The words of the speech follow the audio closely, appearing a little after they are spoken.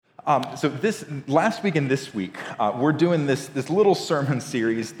So this last week and this week, we're doing this little sermon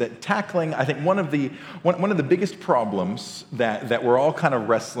series that tackling, I think, one of the biggest problems that we're all kind of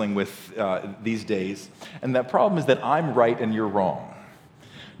wrestling with these days, and that problem is that I'm right and you're wrong.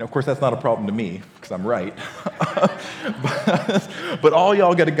 Now, of course, that's not a problem to me because I'm right, but all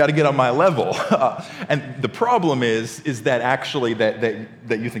y'all got to get on my level. And the problem is that actually that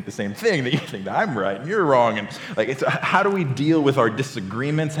you think the same thing, that you think that I'm right and you're wrong, and like, it's how do we deal with our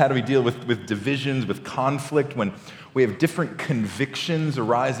disagreements? How do we deal with divisions, with conflict when we have different convictions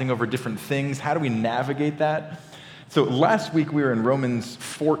arising over different things? How do we navigate that? So last week we were in Romans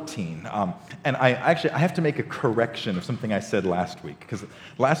 14, and I have to make a correction of something I said last week, because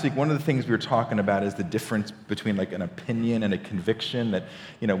last week one of the things we were talking about is the difference between like an opinion and a conviction, that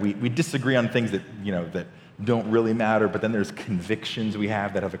we disagree on things that that don't really matter, but then there's convictions we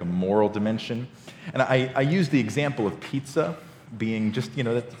have that have like a moral dimension. And I used the example of pizza being just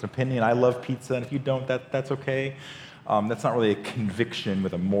that's an opinion. I love pizza, and if you don't, that's okay. That's not really a conviction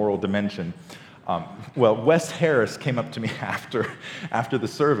with a moral dimension. Well, Wes Harris came up to me after the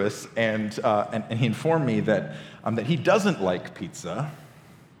service, and he informed me that he doesn't like pizza,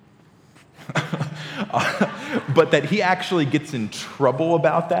 but that he actually gets in trouble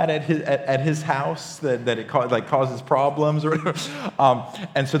about that at his house, that it causes problems, or whatever.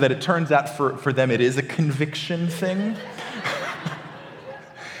 And so that it turns out for them it is a conviction thing.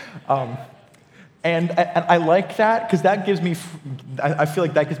 And I like that, because that gives me, I feel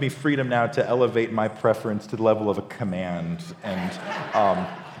like that gives me freedom now to elevate my preference to the level of a command.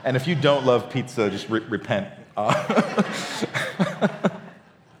 And if you don't love pizza, just repent.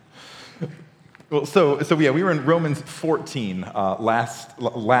 Well, so yeah, we were in Romans 14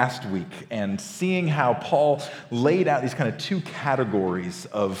 last week, and seeing how Paul laid out these kind of two categories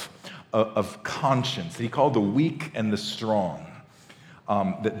of conscience that he called the weak and the strong.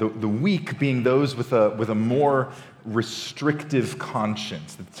 The weak being those with a more restrictive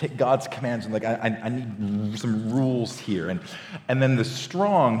conscience, that take God's commands and I need some rules here, and then the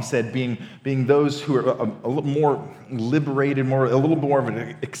strong, he said, being those who are a little more liberated, a little more of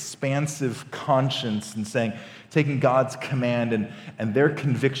an expansive conscience, and saying, taking God's command and their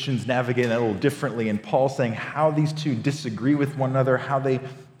convictions, navigating that a little differently. And Paul saying how these two disagree with one another, how they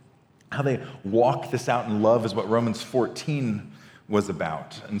walk this out in love is what Romans 14 was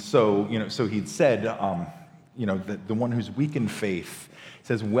about. And so, so he'd said, that the one who's weak in faith,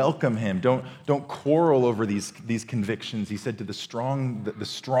 says, welcome him. Don't quarrel over these convictions. He said to the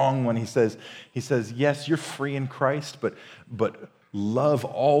strong one, he says, yes, you're free in Christ, but love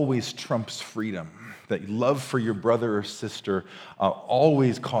always trumps freedom. That love for your brother or sister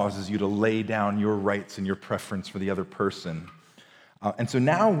always causes you to lay down your rights and your preference for the other person. And so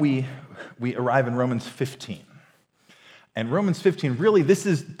now we arrive in Romans 15. And Romans 15, really,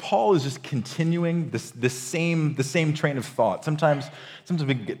 Paul is just continuing the same train of thought. Sometimes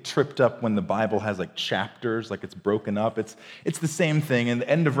we get tripped up when the Bible has like chapters, like it's broken up. It's the same thing. In the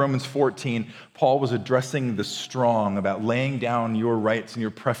end of Romans 14, Paul was addressing the strong about laying down your rights and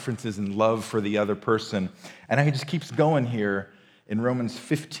your preferences and love for the other person. And he just keeps going here in Romans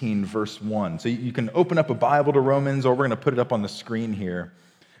 15, verse 1. So you can open up a Bible to Romans, or we're going to put it up on the screen here.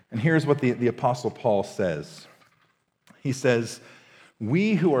 And here's what the Apostle Paul says. He says,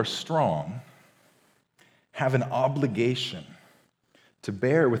 we who are strong have an obligation to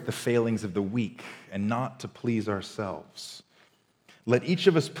bear with the failings of the weak and not to please ourselves. Let each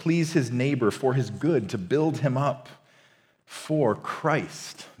of us please his neighbor for his good, to build him up. For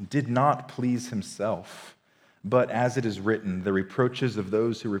Christ did not please himself, but as it is written, the reproaches of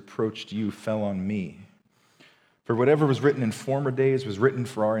those who reproached you fell on me. For whatever was written in former days was written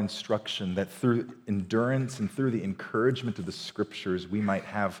for our instruction, that through endurance and through the encouragement of the Scriptures we might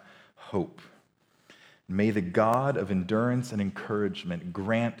have hope. May the God of endurance and encouragement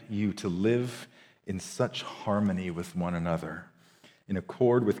grant you to live in such harmony with one another, in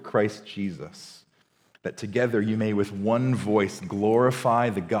accord with Christ Jesus, that together you may with one voice glorify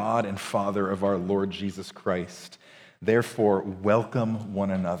the God and Father of our Lord Jesus Christ. Therefore, welcome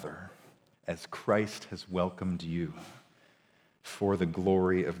one another, as Christ has welcomed you, for the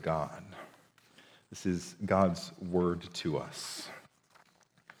glory of God. This is God's word to us.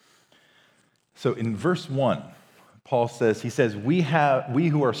 So in verse 1, Paul says, we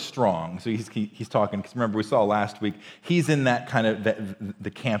who are strong. So he's talking, because remember we saw last week, he's in that kind of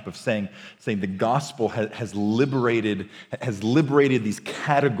the camp of saying the gospel has liberated these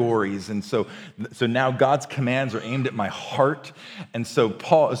categories, and so now God's commands are aimed at my heart, and so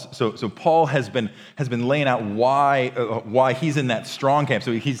Paul has been laying out why he's in that strong camp.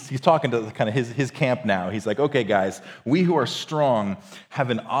 So he's talking to kind of his camp now. He's like, okay, guys, we who are strong have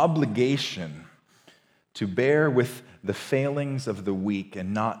an obligation to bear with the failings of the weak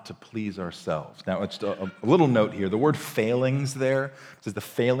and not to please ourselves. Now, just a little note here. The word failings there says the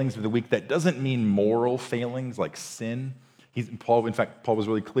failings of the weak. That doesn't mean moral failings like sin. Paul was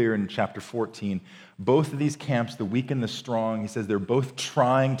really clear in chapter 14. Both of these camps, the weak and the strong, he says they're both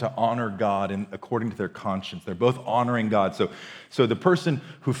trying to honor God and according to their conscience. They're both honoring God. So the person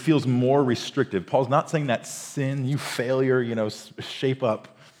who feels more restrictive, Paul's not saying that sin, you failure, shape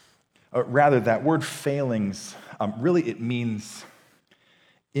up. Rather, that word failings, really it means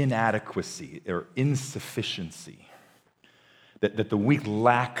inadequacy or insufficiency. That the weak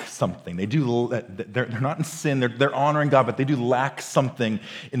lack something. They're not in sin, they're honoring God, but they do lack something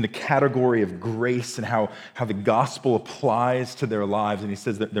in the category of grace and how the gospel applies to their lives. And he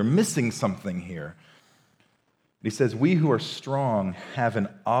says that they're missing something here. He says, we who are strong have an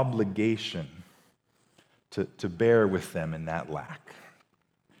obligation to bear with them in that lack.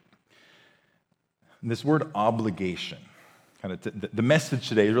 And this word obligation, kind of the message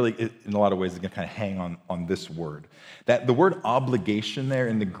today really, in a lot of ways, is going to kind of hang on this word. That the word obligation there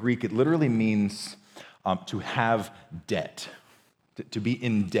in the Greek, it literally means to have debt, to be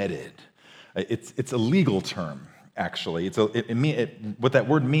indebted. It's a legal term, actually. What that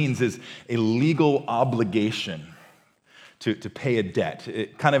word means is a legal obligation to pay a debt.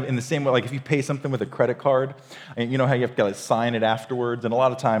 It kind of in the same way, like if you pay something with a credit card, and you know how you have to sign it afterwards, and a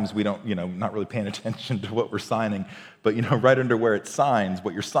lot of times we don't, not really paying attention to what we're signing, but right under where it signs,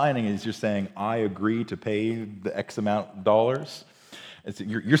 what you're signing is you're saying, I agree to pay the X amount of dollars.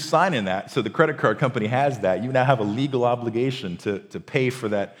 You're signing that, so the credit card company has that. You now have a legal obligation to pay for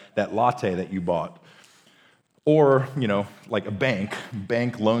that latte that you bought. Or, like a bank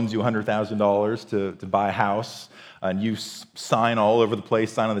loans you $100,000 to buy a house, and you sign all over the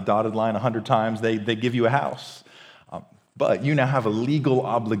place, sign on the dotted line 100 times, they give you a house. But you now have a legal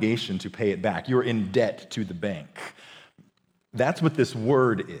obligation to pay it back. You're in debt to the bank. That's what this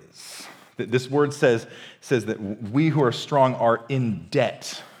word is. This word says that we who are strong are in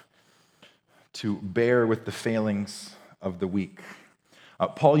debt to bear with the failings of the weak.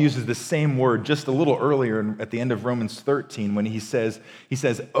 Paul uses the same word just a little earlier at the end of Romans 13 when he says,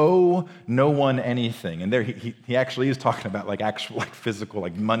 owe no one anything. And there he actually is talking about actual physical,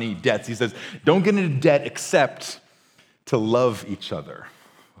 money debts. He says, don't get into debt except to love each other.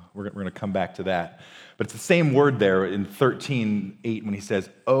 We're going to come back to that. But it's the same word there in 13:8 when he says,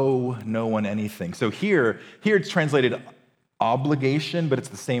 owe no one anything. So here it's translated obligation, but it's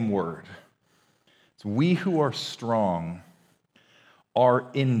the same word. It's we who are strong are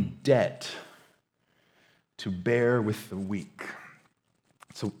in debt to bear with the weak.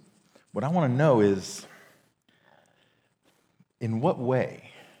 So what I want to know is, in what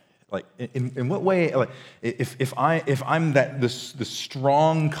way? In what way? If I'm the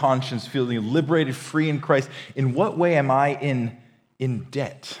strong conscience, feeling liberated, free in Christ, in what way am I in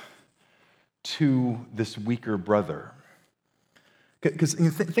debt to this weaker brother? Because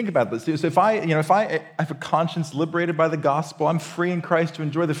think about this. So if I have a conscience liberated by the gospel, I'm free in Christ to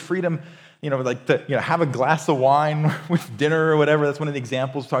enjoy the freedom, to have a glass of wine with dinner or whatever. That's one of the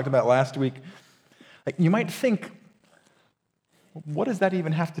examples we talked about last week. You might think, what does that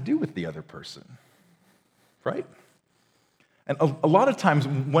even have to do with the other person, right? And a lot of times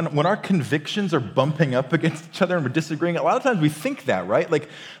when our convictions are bumping up against each other and we're disagreeing, a lot of times we think that, right? Like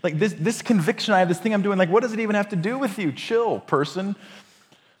this conviction I have, this thing I'm doing, what does it even have to do with you? Chill, person.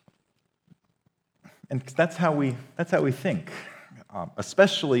 And that's how we think,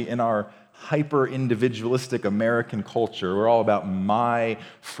 especially in our hyper-individualistic American culture. We're all about my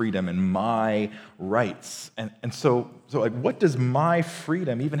freedom and my rights. And so what does my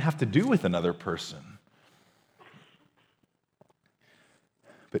freedom even have to do with another person?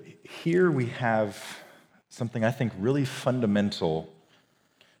 But here we have something I think really fundamental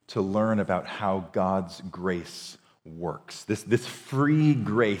to learn about how God's grace works. This free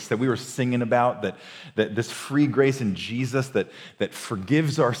grace that we were singing about, that this free grace in Jesus that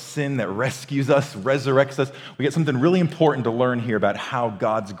forgives our sin, that rescues us, resurrects us. We get something really important to learn here about how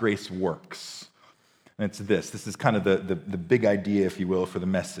God's grace works. And it's this. This is kind of the big idea, if you will, for the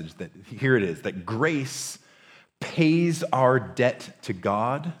message. That here it is, that grace pays our debt to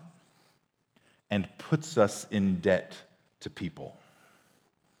God and puts us in debt to people.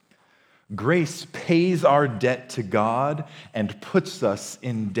 Grace pays our debt to God and puts us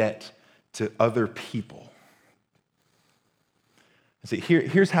in debt to other people. See,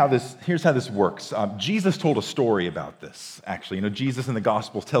 here's how this works. Jesus told a story about this, actually. Jesus in the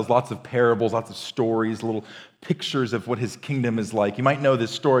Gospels tells lots of parables, lots of stories, little pictures of what his kingdom is like. You might know this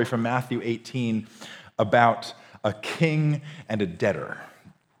story from Matthew 18 about a king and a debtor.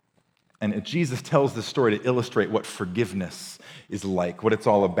 And Jesus tells this story to illustrate what forgiveness is like, what it's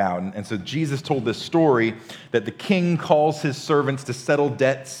all about. And so Jesus told this story that the king calls his servants to settle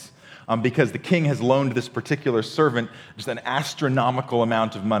debts because the king has loaned this particular servant just an astronomical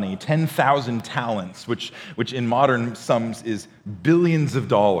amount of money, 10,000 talents, which in modern sums is billions of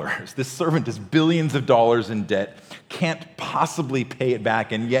dollars. This servant is billions of dollars in debt, can't possibly pay it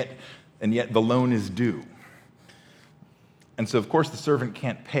back, and yet the loan is due. And so, of course, the servant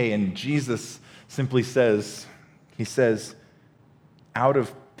can't pay, and Jesus simply says, out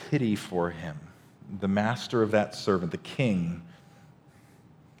of pity for him, the master of that servant, the king,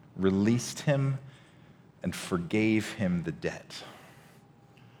 released him and forgave him the debt.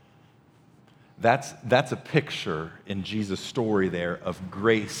 That's a picture in Jesus' story there of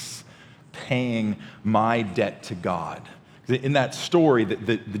grace paying my debt to God. In that story,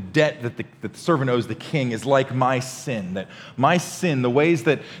 the debt that the servant owes the king is like my sin. That my sin, the ways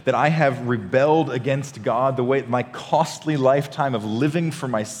that I have rebelled against God, the way my costly lifetime of living for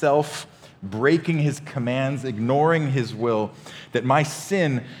myself, breaking his commands, ignoring his will, that my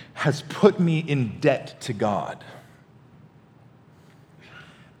sin has put me in debt to God.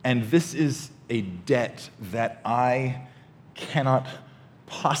 And this is a debt that I cannot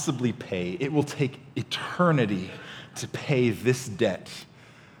possibly pay. It will take eternity to pay this debt.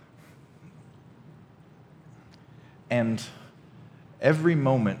 And every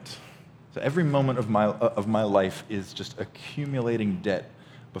moment of my life is just accumulating debt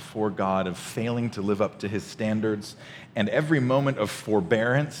before God, of failing to live up to his standards. And every moment of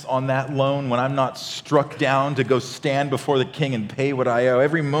forbearance on that loan, when I'm not struck down to go stand before the king and pay what I owe,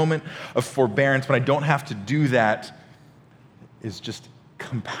 every moment of forbearance when I don't have to do that is just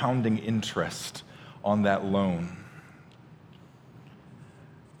compounding interest on that loan.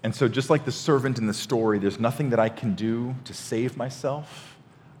 And so just like the servant in the story, there's nothing that I can do to save myself.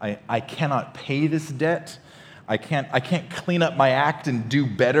 I cannot pay this debt. I can't clean up my act and do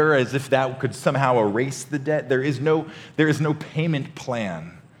better as if that could somehow erase the debt. There is no payment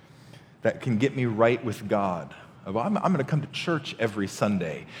plan that can get me right with God. I'm going to come to church every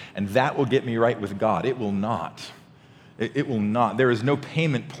Sunday, and that will get me right with God. It will not. It will not. There is no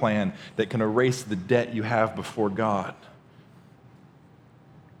payment plan that can erase the debt you have before God.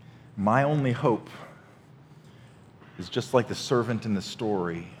 My only hope is just like the servant in the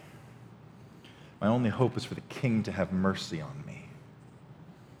story. My only hope is for the king to have mercy on me.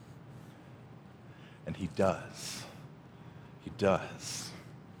 And he does. He does.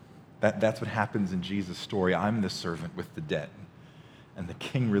 That's what happens in Jesus' story. I'm the servant with the debt, and the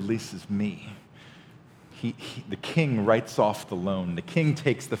king releases me. The king writes off the loan. The king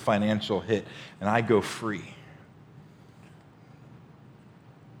takes the financial hit, and I go free.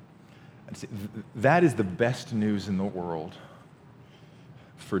 That is the best news in the world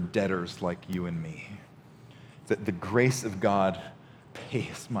for debtors like you and me. That the grace of God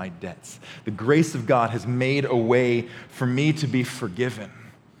pays my debts. The grace of God has made a way for me to be forgiven.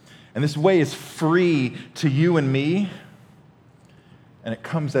 And this way is free to you and me, and it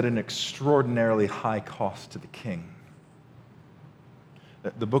comes at an extraordinarily high cost to the king.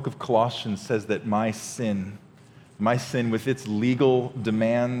 The book of Colossians says that my sin with its legal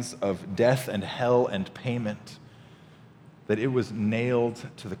demands of death and hell and payment, that it was nailed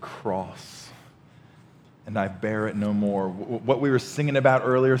to the cross, and I bear it no more. What we were singing about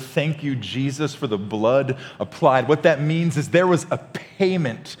earlier, thank you, Jesus, for the blood applied. What that means is there was a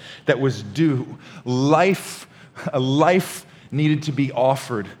payment that was due. A life needed to be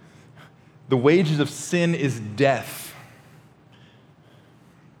offered. The wages of sin is death.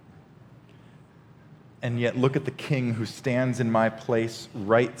 And yet look at the king who stands in my place,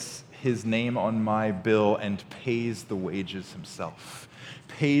 writes his name on my bill, and pays the wages himself.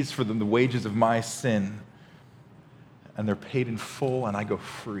 Pays for them the wages of my sin. And they're paid in full, and I go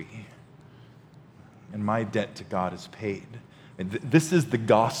free. And my debt to God is paid. And this is the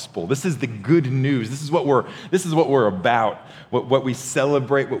gospel. This is the good news. This is what we're about. What we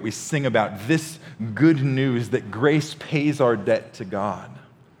celebrate, what we sing about. This good news that grace pays our debt to God.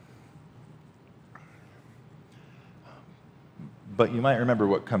 But you might remember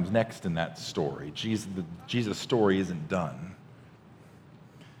what comes next in that story. Jesus' story isn't done.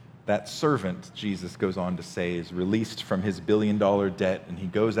 That servant, Jesus goes on to say, is released from his billion-dollar debt, and he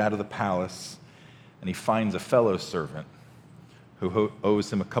goes out of the palace, and he finds a fellow servant who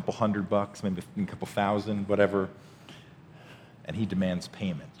owes him a couple $100, maybe a couple thousand, whatever, and he demands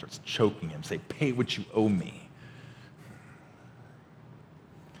payment, starts choking him, say, "Pay what you owe me."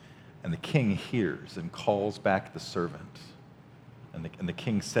 And the king hears and calls back the servant, and the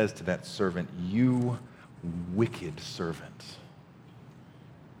king says to that servant, "You wicked servant,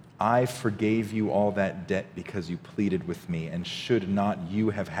 I forgave you all that debt because you pleaded with me, and should not you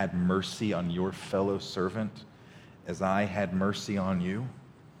have had mercy on your fellow servant as I had mercy on you?"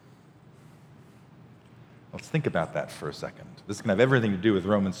 Let's think about that for a second. This is going to have everything to do with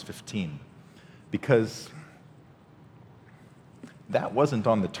Romans 15, because that wasn't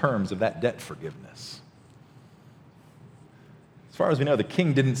on the terms of that debt forgiveness. As far as we know, the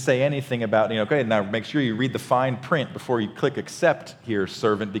king didn't say anything about, okay, now make sure you read the fine print before you click accept here,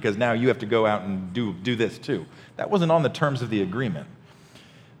 servant, because now you have to go out and do this too. That wasn't on the terms of the agreement.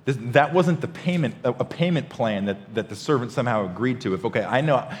 That wasn't a payment plan that the servant somehow agreed to. I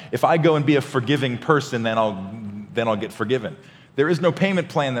know if I go and be a forgiving person, then I'll get forgiven. There is no payment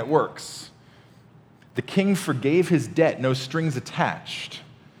plan that works. The king forgave his debt, no strings attached.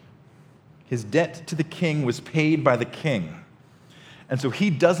 His debt to the king was paid by the king. And so he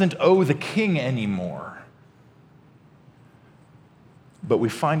doesn't owe the king anymore. But we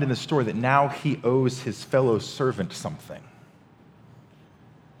find in the story that now he owes his fellow servant something.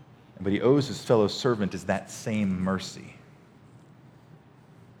 But he owes his fellow servant is that same mercy.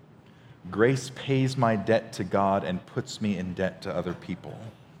 Grace pays my debt to God and puts me in debt to other people.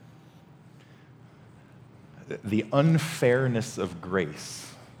 The unfairness of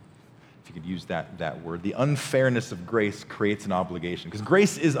grace, if you could use that word, the unfairness of grace creates an obligation. Because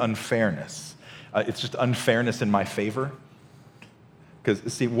grace is unfairness. It's just unfairness in my favor.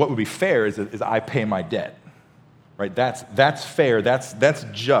 Because, see, what would be fair is I pay my debt. Right? That's fair. That's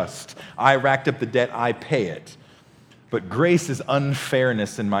just. I racked up the debt, I pay it. But grace is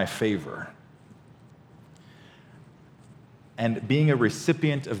unfairness in my favor. And being a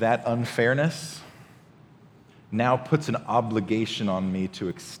recipient of that unfairness now puts an obligation on me to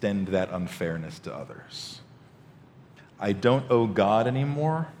extend that unfairness to others. I don't owe God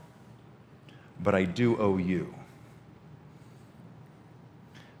anymore, but I do owe you.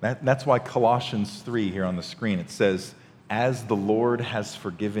 That's why Colossians 3 here on the screen, it says, "As the Lord has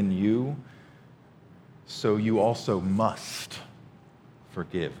forgiven you, so you also must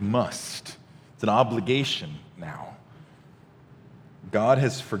forgive." Must. It's an obligation now. God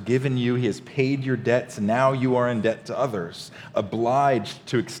has forgiven you. He has paid your debts. Now you are in debt to others, obliged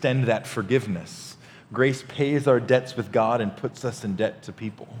to extend that forgiveness. Grace pays our debts with God and puts us in debt to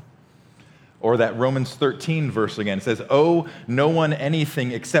people. Or that Romans 13 verse again, it says, "Owe no one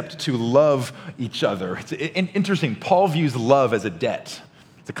anything except to love each other." It's interesting. Paul views love as a debt.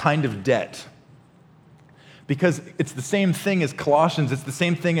 It's a kind of debt. Because it's the same thing as Colossians. It's the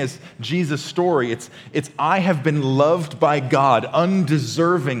same thing as Jesus' story. It's I have been loved by God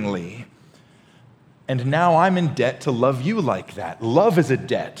undeservingly, and now I'm in debt to love you like that. Love is a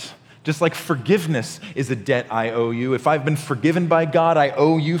debt. Just like forgiveness is a debt I owe you. If I've been forgiven by God, I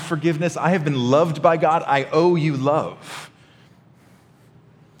owe you forgiveness. I have been loved by God, I owe you love.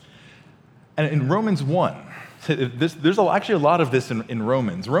 And in Romans 1, there's actually a lot of this in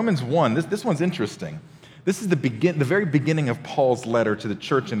Romans. Romans 1, this one's interesting. This is the very beginning of Paul's letter to the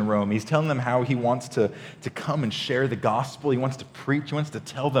church in Rome. He's telling them how he wants to come and share the gospel. He wants to preach. He wants to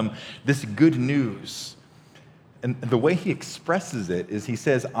tell them this good news. And the way he expresses it is he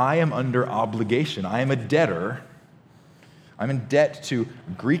says, I am under obligation. I am a debtor. I'm in debt to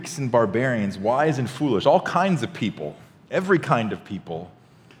Greeks and barbarians, wise and foolish, all kinds of people, every kind of people.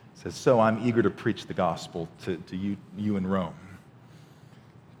 He says, so I'm eager to preach the gospel to you in Rome.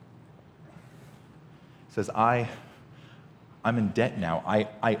 He says, I'm in debt now.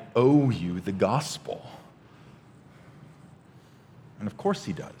 I owe you the gospel. And of course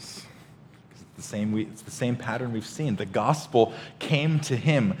he does. It's the same pattern we've seen. The gospel came to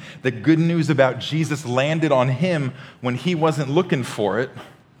him. The good news about Jesus landed on him when he wasn't looking for it.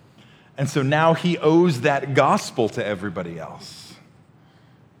 And so now he owes that gospel to everybody else.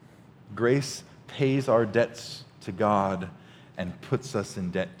 Grace pays our debts to God and puts us in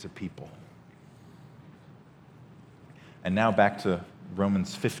debt to people. And now back to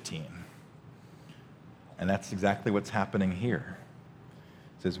Romans 15. And that's exactly what's happening here.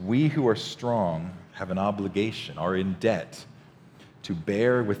 It says, we who are strong have an obligation, are in debt, to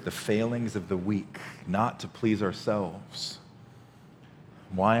bear with the failings of the weak, not to please ourselves.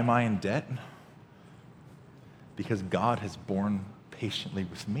 Why am I in debt? Because God has patiently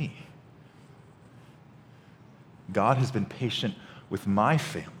with me. God has been patient with my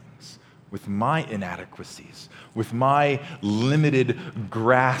failings, with my inadequacies, with my limited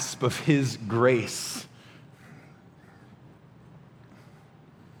grasp of his grace.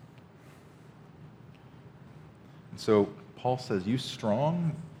 And so Paul says, you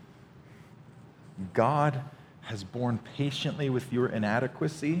strong? God has borne patiently with your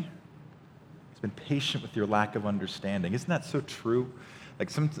inadequacy. He's been patient with your lack of understanding. Isn't that so true? Like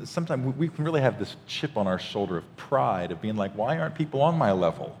sometimes we can really have this chip on our shoulder of pride, of being like, why aren't people on my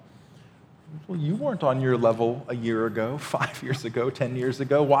level? Well, you weren't on your level a year ago, 5 years ago, 10 years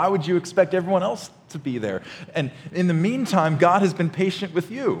ago. Why would you expect everyone else to be there? And in the meantime, God has been patient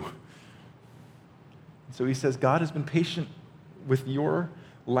with you. So he says, God has been patient with your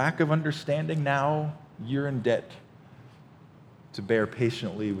lack of understanding. Now you're in debt to bear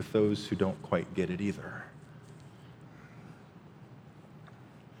patiently with those who don't quite get it either.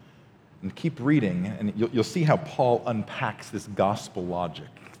 And keep reading, and you'll see how Paul unpacks this gospel logic.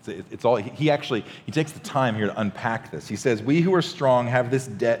 It's all he takes the time here to unpack this. He says, "We who are strong have this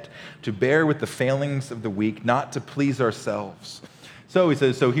debt to bear with the failings of the weak, not to please ourselves." So he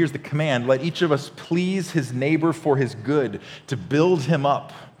says, so here's the command: let each of us please his neighbor for his good, to build him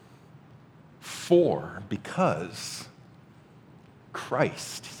up. Because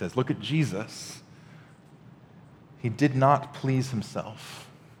Christ, he says, look at Jesus. He did not please himself.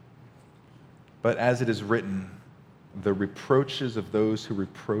 But as it is written, the reproaches of those who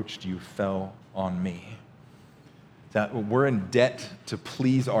reproached you fell on me. That we're in debt to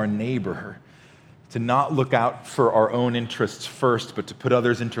please our neighbor, to not look out for our own interests first, but to put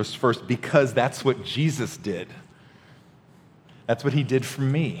others' interests first, because that's what Jesus did. That's what he did for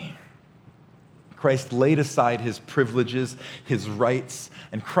me. Christ laid aside his privileges, his rights,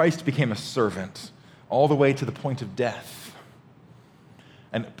 and Christ became a servant all the way to the point of death.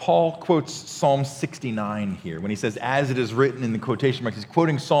 And Paul quotes Psalm 69 here when he says, as it is written in the quotation marks. He's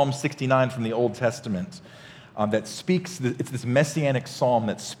quoting Psalm 69 from the Old Testament that speaks, it's this messianic psalm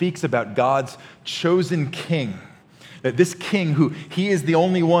that speaks about God's chosen king. That this king, who he is the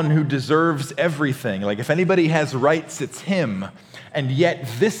only one who deserves everything. Like if anybody has rights, it's him. And yet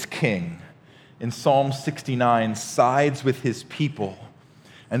this king in Psalm 69 sides with his people.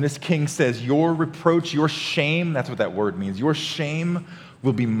 And this king says, your reproach, your shame, that's what that word means, your shame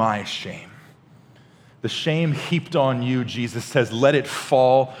will be my shame. The shame heaped on you, Jesus says, let it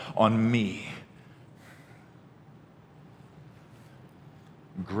fall on me.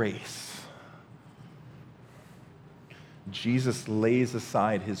 Grace. Jesus lays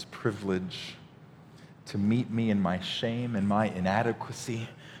aside his privilege to meet me in my shame and my inadequacy,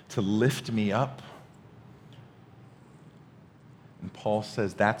 to lift me up. And Paul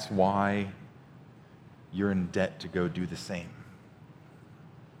says that's why you're in debt to go do the same.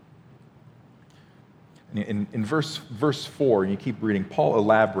 In verse 4, and you keep reading, Paul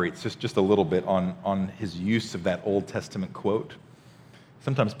elaborates just a little bit on his use of that Old Testament quote.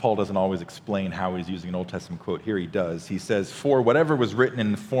 Sometimes Paul doesn't always explain how he's using an Old Testament quote. Here he does. He says, for whatever was written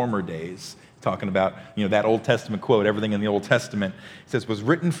in the former days, talking about that Old Testament quote, everything in the Old Testament, he says, was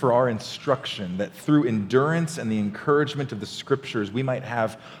written for our instruction, that through endurance and the encouragement of the Scriptures we might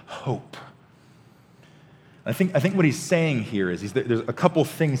have hope. I think what he's saying here is there's a couple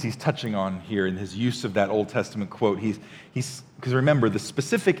things he's touching on here in his use of that Old Testament quote. He's because remember, the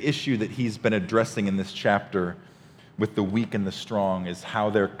specific issue that he's been addressing in this chapter with the weak and the strong is how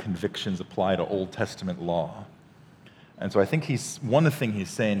their convictions apply to Old Testament law. And so I think one of the things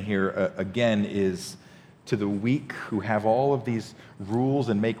he's saying here, again, is to the weak who have all of these rules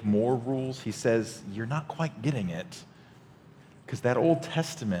and make more rules, he says, you're not quite getting it. Because that Old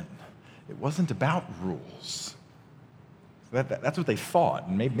Testament, it wasn't about rules. That's what they thought.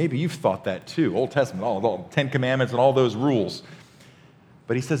 And maybe you've thought that too. Old Testament, all 10 Commandments and all those rules.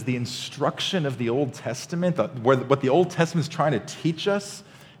 But he says the instruction of the Old Testament, what the Old Testament is trying to teach us,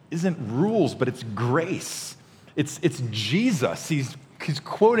 isn't rules, but it's grace. It's Jesus. He's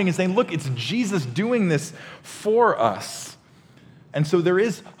quoting and saying, look, it's Jesus doing this for us. And so there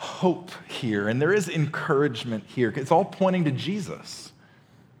is hope here, and there is encouragement here. It's all pointing to Jesus.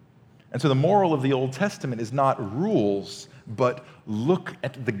 And so the moral of the Old Testament is not rules, but look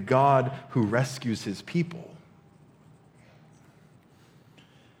at the God who rescues his people.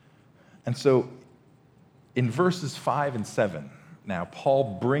 And so in verses 5 and 7, now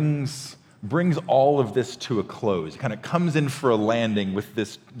Paul brings all of this to a close. He kind of comes in for a landing with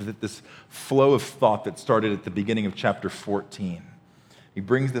this flow of thought that started at the beginning of chapter 14. He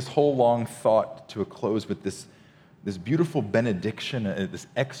brings this whole long thought to a close with this beautiful benediction, this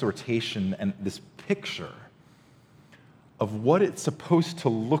exhortation, and this picture of what it's supposed to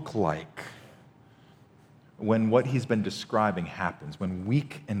look like when what he's been describing happens, when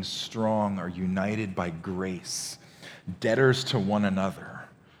weak and strong are united by grace, debtors to one another.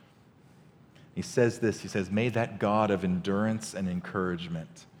 He says this, he says, "May that God of endurance and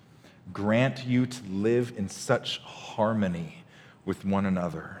encouragement grant you to live in such harmony with one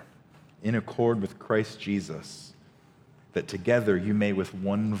another, in accord with Christ Jesus, that together you may with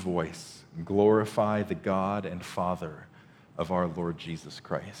one voice glorify the God and Father of our Lord Jesus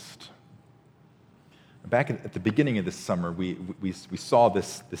Christ." Back at the beginning of this summer, we saw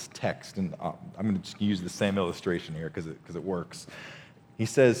this text, and I'm going to just use the same illustration here because it works. He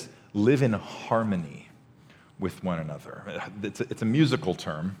says, live in harmony with one another. It's a musical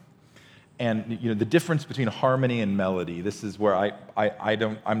term. And the difference between harmony and melody, this is where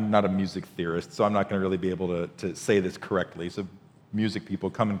I'm not a music theorist, so I'm not going to really be able to say this correctly. So music people,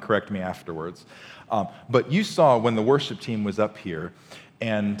 come and correct me afterwards. But you saw when the worship team was up here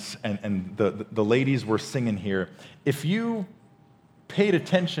and the ladies were singing here, if you paid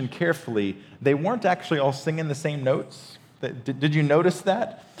attention carefully, they weren't actually all singing the same notes. Did you notice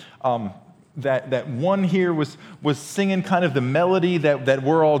that? That one here was singing kind of the melody that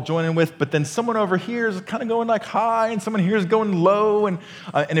we're all joining with, but then someone over here is kind of going like high, and someone here is going low, and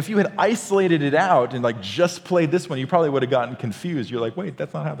if you had isolated it out and like just played this one, you probably would have gotten confused. You're like, wait,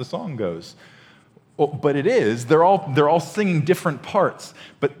 that's not how the song goes. Well, but it is. They're all singing different parts,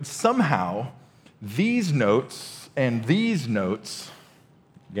 but somehow these notes and these notes,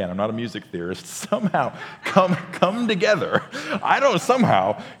 again, I'm not a music theorist, somehow come together. I don't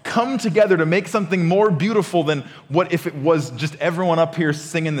somehow come together to make something more beautiful than what if it was just everyone up here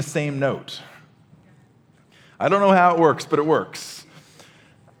singing the same note. I don't know how it works, but it works.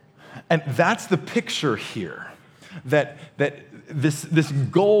 And that's the picture here, that this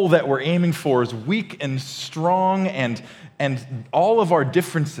goal that we're aiming for is weak and strong, and all of our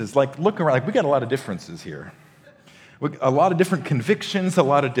differences, like look around, like we got a lot of differences here. A lot of different convictions, a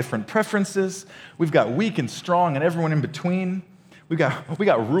lot of different preferences. We've got weak and strong and everyone in between. We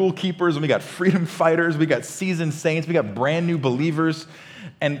got rule keepers and we got freedom fighters. We got seasoned saints. We got brand new believers.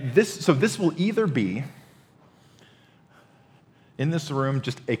 And this will either be in this room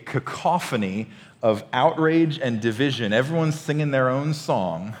just a cacophony of outrage and division, everyone's singing their own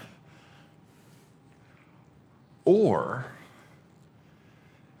song, or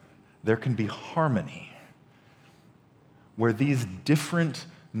there can be harmony, where these different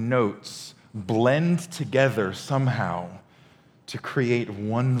notes blend together somehow to create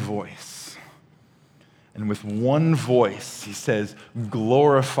one voice. And with one voice, he says,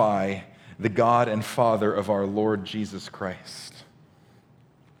 glorify the God and Father of our Lord Jesus Christ.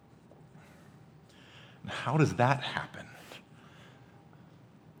 And how does that happen?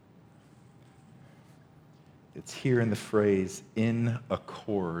 It's here in the phrase, in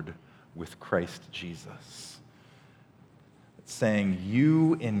accord with Christ Jesus. Saying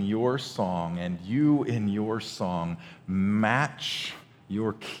you in your song and you in your song match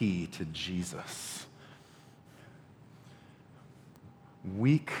your key to Jesus.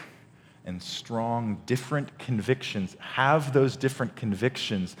 Weak and strong, different convictions. Have those different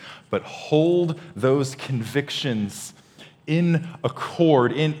convictions, but hold those convictions in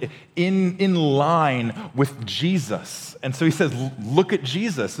accord, in line with Jesus. And so he says, look at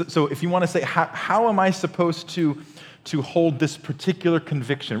Jesus. So if you want to say, how am I supposed to hold this particular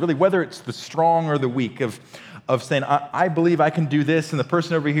conviction, really, whether it's the strong or the weak, of saying, I believe I can do this, and the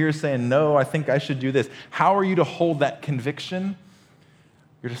person over here is saying, no, I think I should do this. How are you to hold that conviction?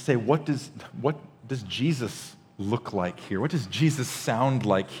 You're to say, what does Jesus look like here? What does Jesus sound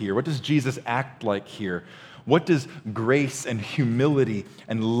like here? What does Jesus act like here? What does grace and humility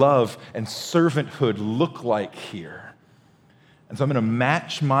and love and servanthood look like here? And so I'm going to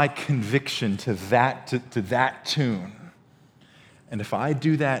match my conviction to that tune. And if I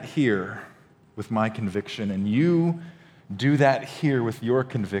do that here with my conviction, and you do that here with your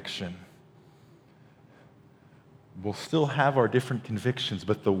conviction, we'll still have our different convictions,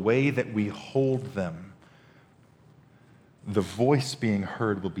 but the way that we hold them, the voice being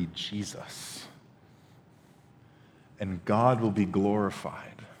heard will be Jesus. And God will be glorified.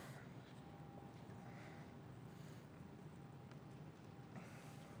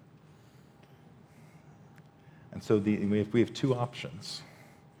 And so we have two options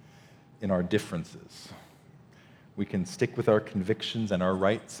in our differences. We can stick with our convictions and our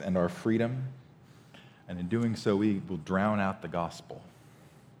rights and our freedom, and in doing so, we will drown out the gospel.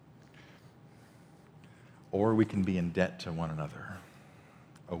 Or we can be in debt to one another,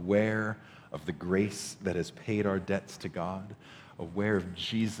 aware of the grace that has paid our debts to God, aware of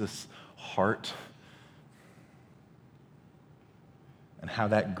Jesus' heart, and how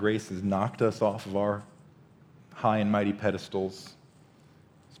that grace has knocked us off of our high and mighty pedestals,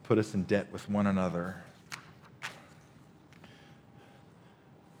 has put us in debt with one another.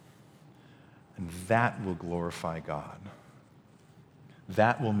 And that will glorify God.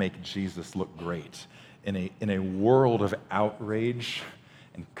 That will make Jesus look great. In a world of outrage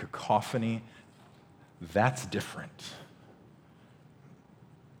and cacophony, that's different.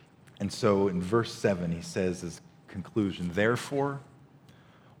 And so in verse 7, he says as conclusion, therefore,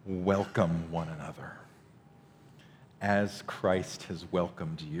 welcome one another as Christ has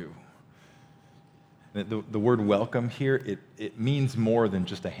welcomed you. The word welcome here, it means more than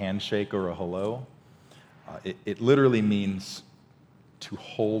just a handshake or a hello. It literally means to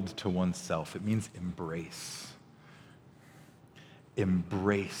hold to oneself. It means embrace.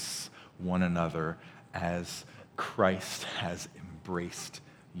 Embrace one another as Christ has embraced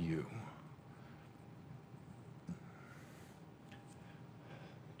you.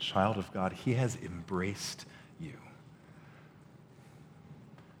 Child of God, he has embraced you.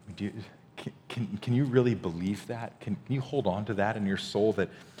 Can you really believe that? Can you hold on to that in your soul,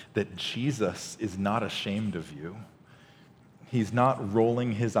 that Jesus is not ashamed of you? He's not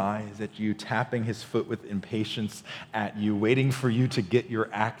rolling his eyes at you, tapping his foot with impatience at you, waiting for you to get your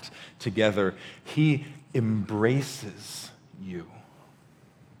act together. He embraces you.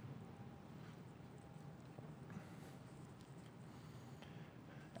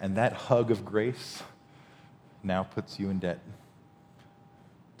 And that hug of grace now puts you in debt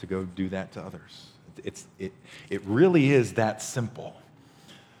to go do that to others. It really is that simple.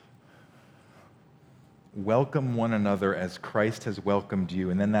 Welcome one another as Christ has welcomed you.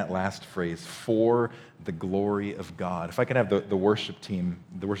 And then that last phrase, for the glory of God. If I could have the worship team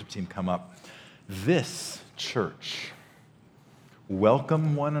come up. This church,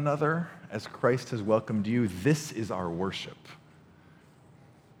 welcome one another as Christ has welcomed you. This is our worship.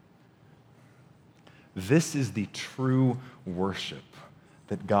 This is the true worship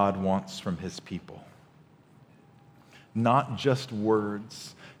that God wants from his people. Not just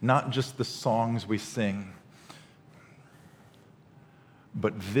words, not just the songs we sing,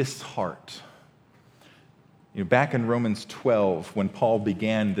 but this heart. Back in Romans 12, when Paul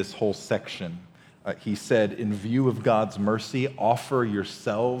began this whole section, he said, in view of God's mercy, offer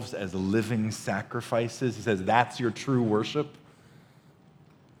yourselves as living sacrifices. He says, that's your true worship.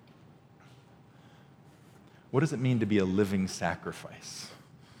 What does it mean to be a living sacrifice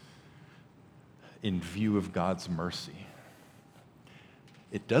in view of God's mercy?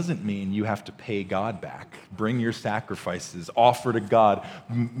 It doesn't mean you have to pay God back. Bring your sacrifices, offer to God,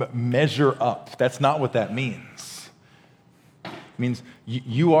 measure up. That's not what that means. It means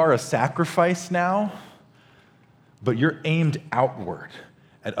you are a sacrifice now, but you're aimed outward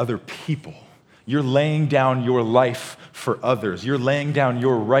at other people. You're laying down your life for others. You're laying down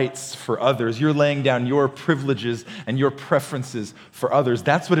your rights for others. You're laying down your privileges and your preferences for others.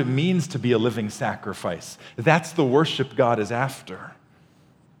 That's what it means to be a living sacrifice. That's the worship God is after.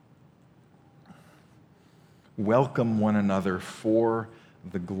 Welcome one another for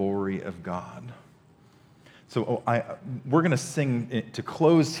the glory of God. So we're going to sing, to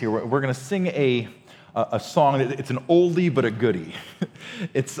close here, we're going to sing a song. It's an oldie but a goodie.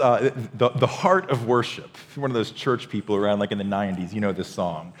 It's the heart of worship. If you're one of those church people around like in the 90s, you know this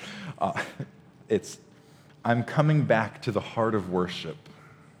song. It's I'm coming back to the heart of worship.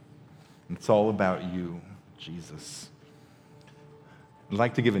 It's all about you, Jesus. I'd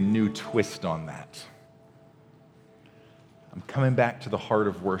like to give a new twist on that. I'm coming back to the heart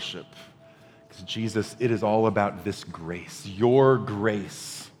of worship. Because Jesus, it is all about this grace, your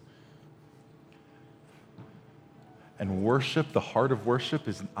grace. And worship, the heart of worship,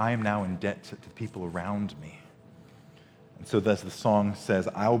 is I am now in debt to people around me. And so as the song says,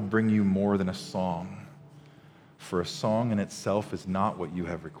 I'll bring you more than a song, for a song in itself is not what you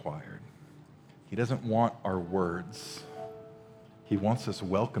have required. He doesn't want our words. He wants us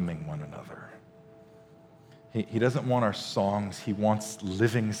welcoming one another. He doesn't want our songs. He wants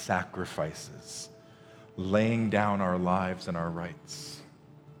living sacrifices, laying down our lives and our rights.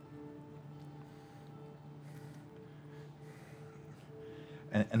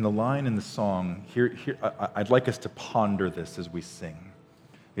 And the line in the song, here, I'd like us to ponder this as we sing.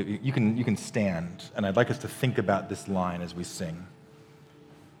 You can stand, and I'd like us to think about this line as we sing.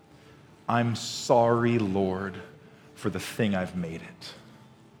 I'm sorry, Lord, for the thing I've made it.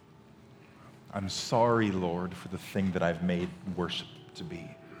 I'm sorry, Lord, for the thing that I've made worship to be.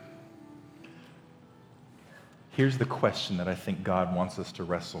 Here's the question that I think God wants us to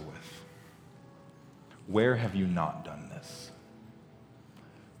wrestle with. Where have you not done this?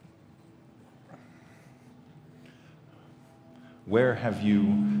 Where have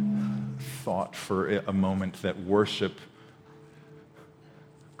you thought for a moment that worship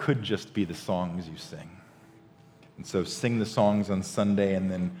could just be the songs you sing? And so sing the songs on Sunday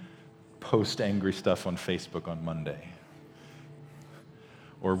and then post angry stuff on Facebook on Monday.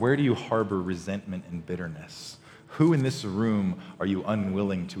 Or where do you harbor resentment and bitterness? Who in this room are you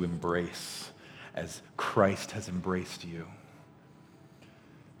unwilling to embrace as Christ has embraced you?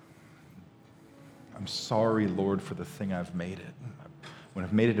 I'm sorry, Lord, for the thing I've made it, when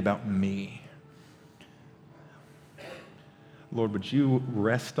I've made it about me. Lord, would you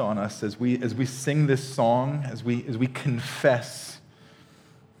rest on us as we sing this song, as we confess,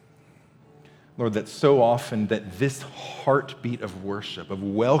 Lord, that so often that this heartbeat of worship, of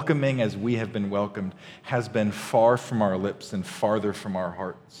welcoming as we have been welcomed, has been far from our lips and farther from our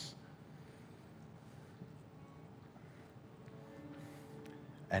hearts.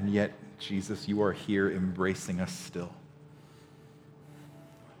 And yet, Jesus, you are here embracing us still.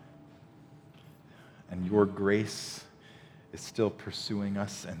 And your grace is still pursuing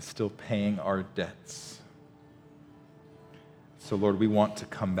us and still paying our debts. So, Lord, we want to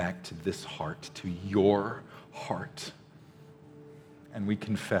come back to this heart, to your heart. And we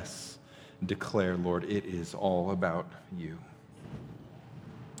confess and declare, Lord, it is all about you.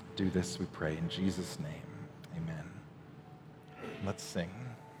 Do this, we pray, in Jesus' name. Amen. Let's sing.